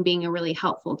screening being a really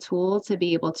helpful tool to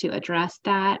be able to address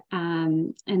that.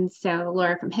 And so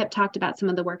Laura from HIP talked about some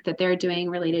of the work that they're doing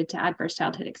related to adverse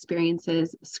childhood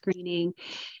experiences, screening.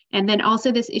 And then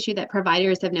also this issue that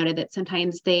providers have noted that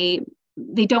sometimes they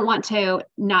don't want to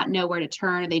not know where to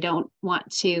turn, or they don't want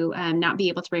to not be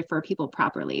able to refer people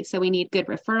properly. So we need good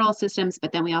referral systems,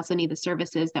 but then we also need the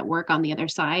services that work on the other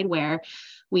side where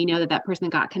we know that person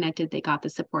got connected, they got the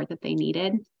support that they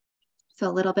needed. So a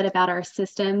little bit about our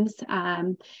systems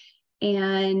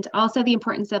and also the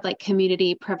importance of like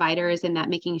community providers and that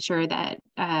making sure that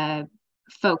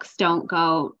folks don't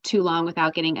go too long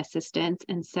without getting assistance.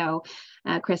 And so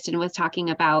Kristen was talking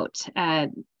about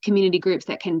community groups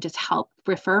that can just help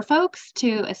refer folks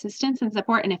to assistance and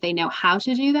support. And if they know how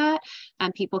to do that,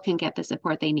 people can get the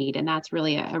support they need. And that's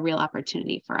really a real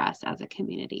opportunity for us as a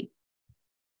community.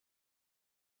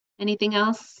 Anything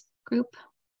else, group?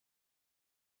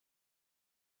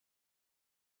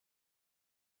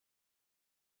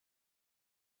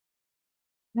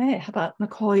 Hey, how about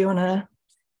Nicole, you want to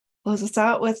close us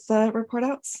out with report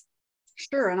outs?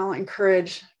 Sure, and I'll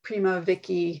encourage Prima,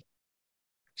 Vicky,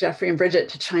 Jeffrey, and Bridget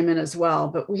to chime in as well.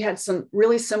 But we had some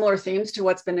really similar themes to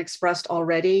what's been expressed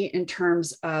already in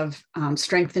terms of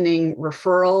strengthening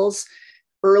referrals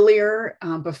earlier,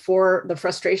 before the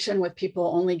frustration with people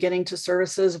only getting to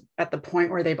services at the point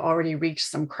where they've already reached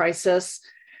some crisis.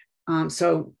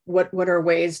 So what are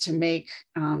ways to make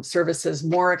services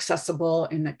more accessible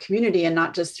in the community and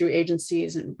not just through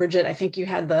agencies? And Bridget, I think you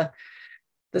had the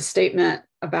statement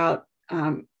about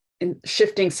in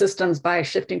shifting systems by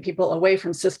shifting people away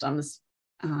from systems,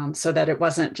 so that it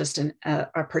wasn't just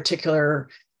a particular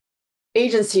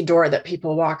agency door that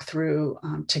people walk through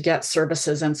to get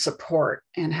services and support,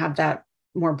 and have that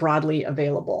more broadly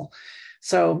available.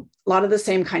 So a lot of the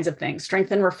same kinds of things: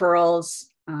 strengthen referrals,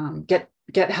 get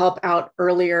help out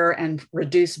earlier, and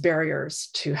reduce barriers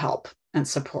to help and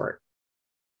support.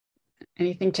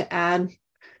 Anything to add,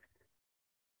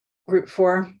 Group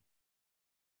 4?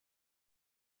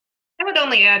 I would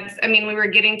only add, I mean, we were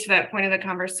getting to that point of the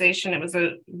conversation. It was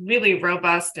a really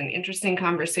robust and interesting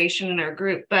conversation in our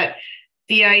group, but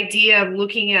the idea of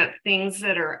looking at things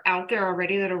that are out there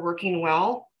already that are working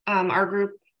well, our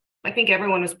group, I think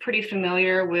everyone is pretty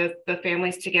familiar with the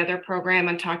Families Together program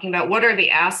and talking about what are the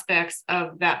aspects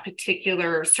of that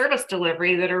particular service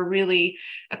delivery that are really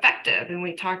effective. And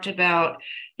we talked about,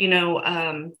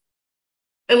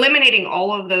 eliminating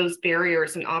all of those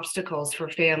barriers and obstacles for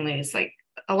families, like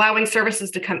allowing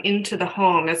services to come into the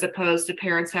home as opposed to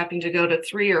parents having to go to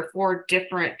 3 or 4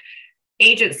 different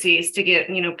agencies to get,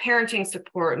 parenting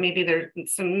support. Maybe there's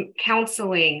some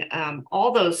counseling,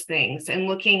 all those things, and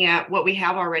looking at what we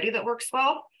have already that works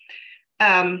well.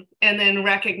 And then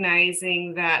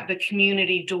recognizing that the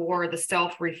community door, the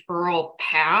self-referral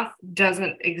path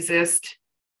doesn't exist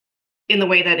in the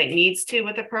way that it needs to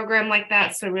with a program like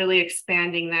that. So really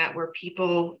expanding that where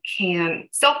people can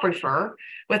self-refer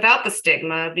without the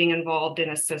stigma of being involved in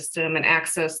a system and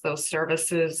access those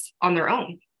services on their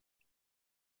own.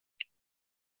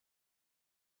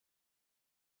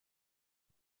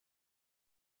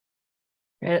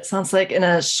 It sounds like in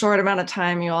a short amount of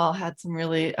time, you all had some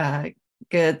really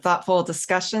good, thoughtful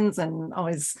discussions, and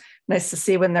always nice to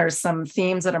see when there's some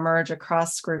themes that emerge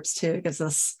across groups too. It gives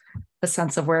us a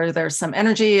sense of where there's some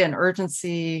energy and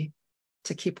urgency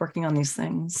to keep working on these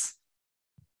things.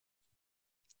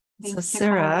 Thanks, so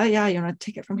Sarah, you want to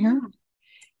take it from here?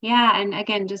 Yeah, and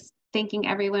again, just thanking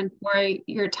everyone for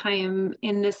your time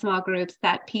in the small groups.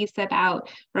 That piece about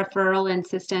referral and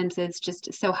systems is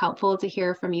just so helpful to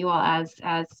hear from you all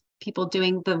as people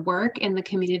doing the work in the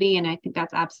community. And I think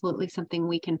that's absolutely something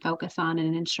we can focus on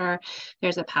and ensure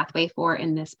there's a pathway for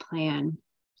in this plan.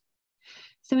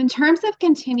 So in terms of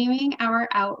continuing our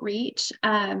outreach,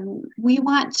 we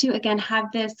want to, again,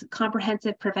 have this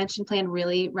comprehensive prevention plan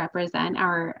really represent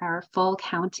our full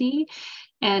county.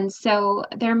 And so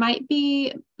there might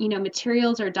be,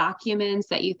 materials or documents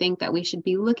that you think that we should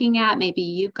be looking at. Maybe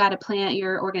you've got a plan,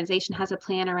 your organization has a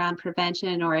plan around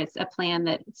prevention, or it's a plan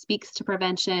that speaks to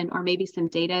prevention, or maybe some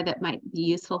data that might be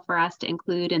useful for us to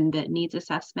include in the needs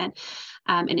assessment.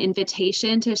 An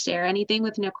invitation to share anything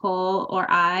with Nicole or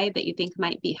I that you think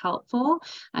might be helpful.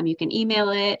 You can email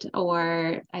it,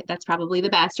 or that's probably the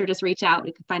best, or just reach out.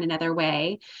 We can find another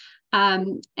way.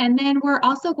 And then we're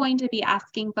also going to be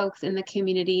asking folks in the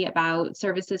community about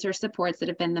services or supports that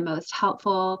have been the most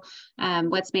helpful,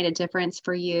 what's made a difference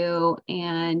for you,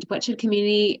 and what should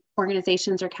community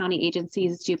organizations or county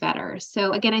agencies do better.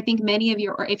 So again, I think many of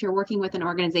you, or if you're working with an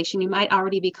organization, you might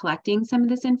already be collecting some of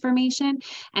this information.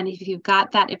 And if you've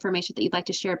got that information that you'd like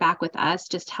to share back with us,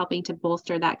 just helping to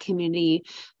bolster that community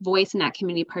voice and that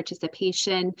community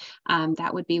participation,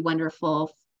 that would be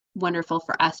wonderful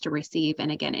for us to receive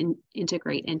and again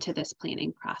integrate into this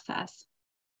planning process.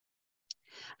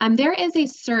 There is a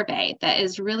survey that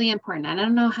is really important. I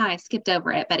don't know how I skipped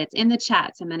over it, but it's in the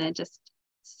chat, so I'm going to just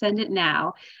send it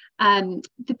now.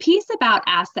 The piece about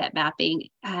asset mapping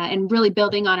and really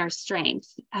building on our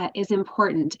strengths is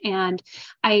important. And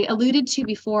I alluded to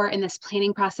before in this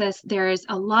planning process, there's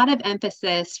a lot of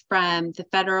emphasis from the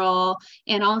federal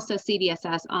and also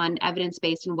CDSS on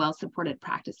evidence-based and well-supported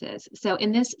practices. So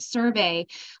in this survey,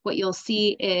 what you'll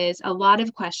see is a lot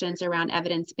of questions around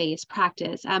evidence-based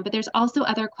practice, but there's also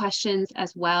other questions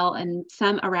as well, and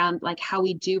some around like how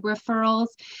we do referrals,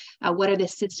 what are the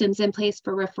systems in place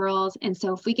for referrals. And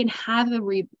so if we can have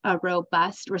a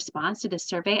robust response to this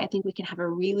survey, I think we can have a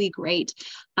really great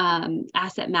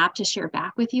asset map to share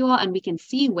back with you all. And we can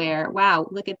see where, wow,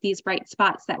 look at these bright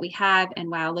spots that we have, and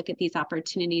wow, look at these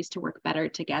opportunities to work better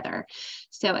together.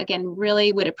 So again,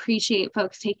 really would appreciate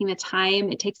folks taking the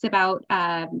time. It takes about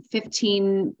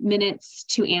 15 minutes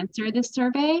to answer this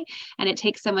survey, and it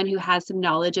takes someone who has some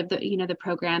knowledge of the, the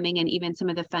programming and even some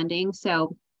of the funding.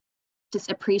 So just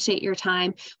appreciate your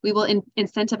time. We will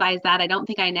incentivize that. I don't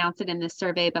think I announced it in this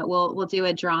survey, but we'll do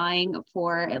a drawing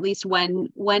for at least one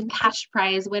cash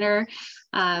prize winner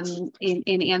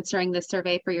in answering the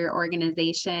survey for your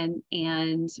organization,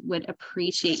 and would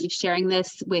appreciate you sharing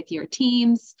this with your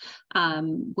teams,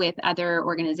 with other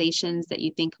organizations that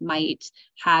you think might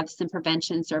have some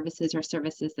prevention services or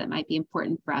services that might be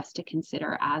important for us to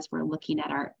consider as we're looking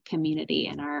at our community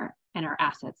and our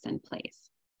assets in place.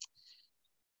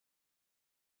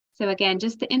 So again,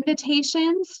 just the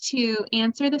invitations to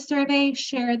answer the survey,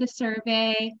 share the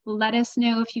survey, let us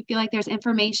know if you feel like there's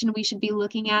information we should be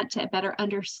looking at to better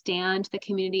understand the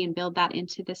community and build that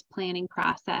into this planning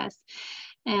process.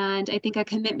 And I think a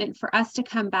commitment for us to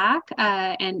come back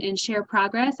and share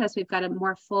progress as we've got a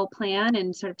more full plan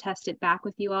and sort of test it back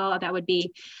with you all. That would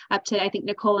be up to, I think,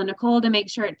 Nicole to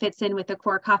make sure it fits in with the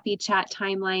core coffee chat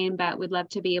timeline, but would love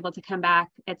to be able to come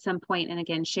back at some point and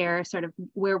again, share sort of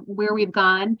where we've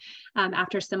gone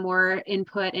after some more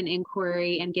input and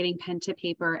inquiry and getting pen to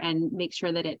paper, and make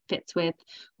sure that it fits with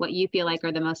what you feel like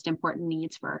are the most important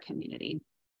needs for our community.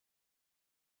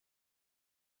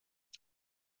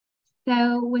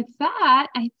 So with that,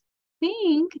 I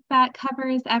think that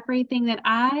covers everything that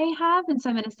I have. And so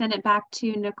I'm going to send it back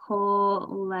to Nicole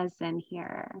Lezin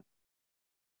here.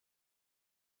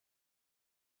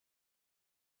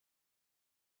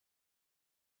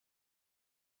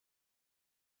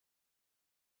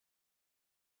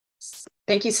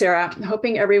 Thank you, Sarah. I'm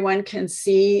hoping everyone can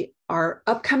see our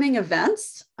upcoming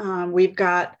events. We've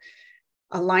got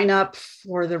a lineup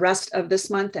for the rest of this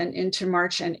month and into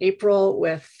March and April,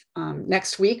 with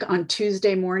next week on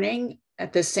Tuesday morning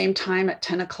at the same time at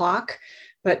 10 o'clock,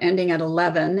 but ending at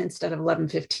 11 instead of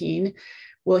 11:15.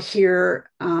 We'll hear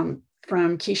from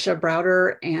Keisha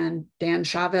Browder and Dan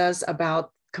Chavez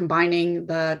about combining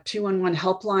the 211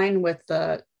 helpline with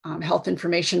the health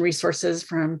information resources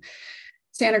from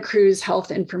Santa Cruz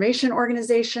Health Information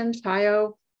Organization,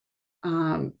 CHIO,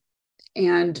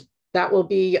 and that will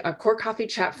be a core coffee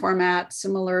chat format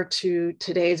similar to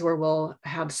today's, where we'll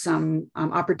have some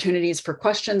opportunities for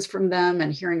questions from them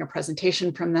and hearing a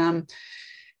presentation from them.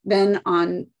 Then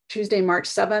on Tuesday, March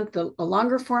 7th, a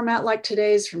longer format like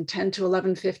today's from 10 to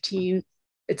 11:15.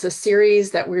 It's a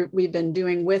series that we've been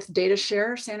doing with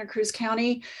DataShare Santa Cruz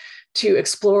County to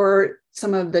explore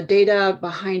some of the data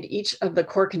behind each of the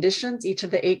core conditions, each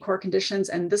of the 8 core conditions.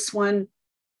 And this one,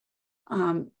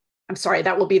 I'm sorry,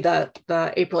 that will be the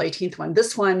April 18th one.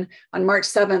 This one on March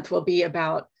 7th will be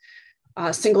about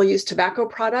single-use tobacco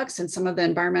products and some of the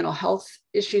environmental health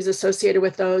issues associated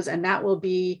with those. And that will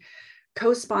be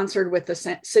co-sponsored with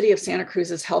the City of Santa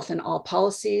Cruz's Health and All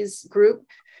Policies group.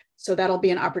 So that'll be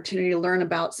an opportunity to learn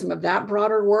about some of that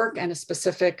broader work and a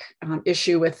specific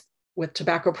issue with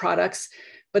tobacco products.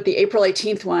 But the April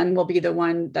 18th one will be the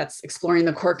one that's exploring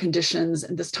the core conditions,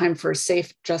 and this time for a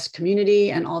safe, just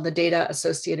community and all the data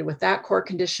associated with that core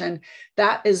condition.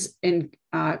 That is in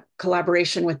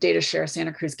collaboration with DataShare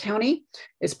Santa Cruz County,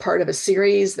 is part of a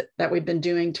series that we've been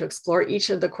doing to explore each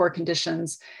of the core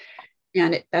conditions.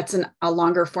 And that's a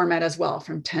longer format as well,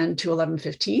 from 10 to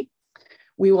 11:15.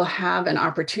 We will have an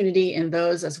opportunity in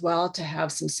those as well to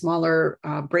have some smaller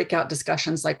breakout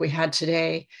discussions like we had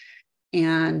today.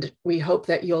 And we hope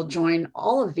that you'll join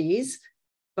all of these,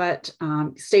 but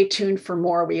stay tuned for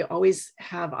more. We always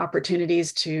have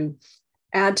opportunities to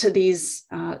add to these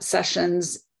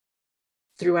sessions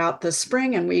throughout the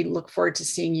spring, and we look forward to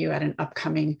seeing you at an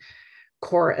upcoming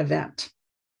core event.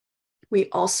 We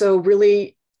also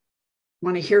really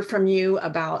want to hear from you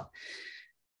about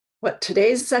what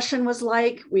today's session was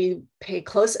like. We pay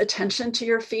close attention to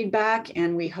your feedback,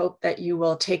 and we hope that you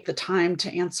will take the time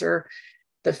to answer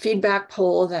the feedback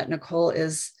poll that Nicole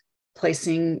is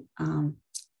placing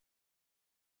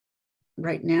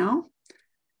right now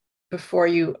before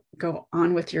you go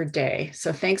on with your day.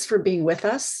 So thanks for being with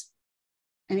us.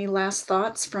 Any last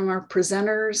thoughts from our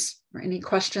presenters or any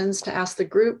questions to ask the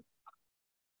group?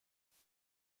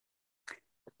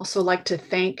 Also like to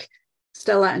thank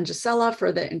Stella and Gisella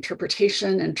for the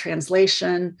interpretation and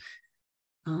translation.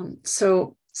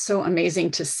 So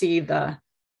amazing to see the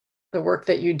work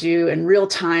that you do in real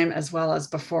time as well as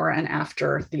before and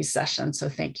after these sessions. So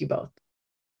thank you both.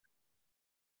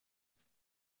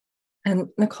 And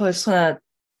Nicole, I just want to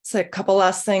say a couple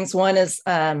last things. One is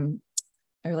I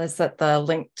realized that the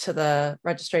link to the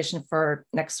registration for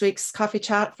next week's coffee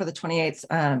chat for the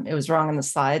 28th, it was wrong on the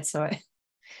slide, so I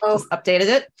just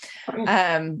updated it.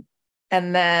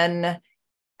 And then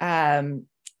I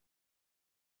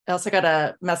also got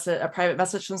a private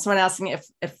message from someone asking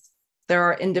if there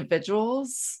are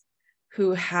individuals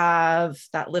who have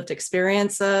that lived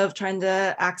experience of trying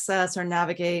to access or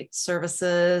navigate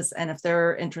services, and if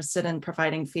they're interested in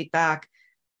providing feedback,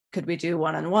 could we do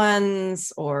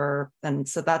one-on-ones? And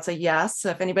so that's a yes. So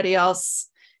if anybody else,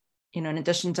 in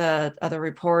addition to other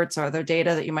reports or other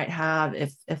data that you might have,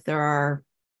 if there are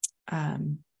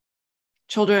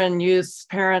children, youth,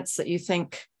 parents that you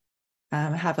think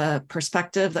have a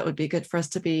perspective that would be good for us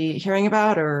to be hearing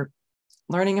about or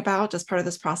learning about as part of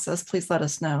this process, please let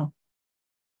us know.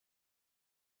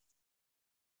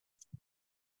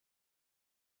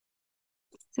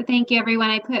 So thank you, everyone.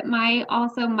 I put my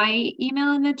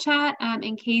email in the chat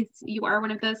in case you are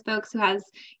one of those folks who has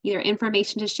either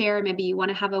information to share, maybe you want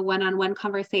to have a one-on-one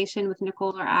conversation with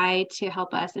Nicole or I to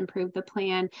help us improve the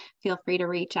plan. Feel free to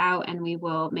reach out and we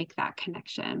will make that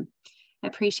connection. I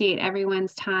appreciate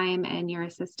everyone's time and your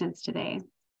assistance today.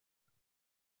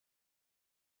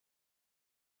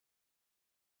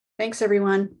 Thanks,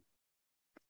 everyone.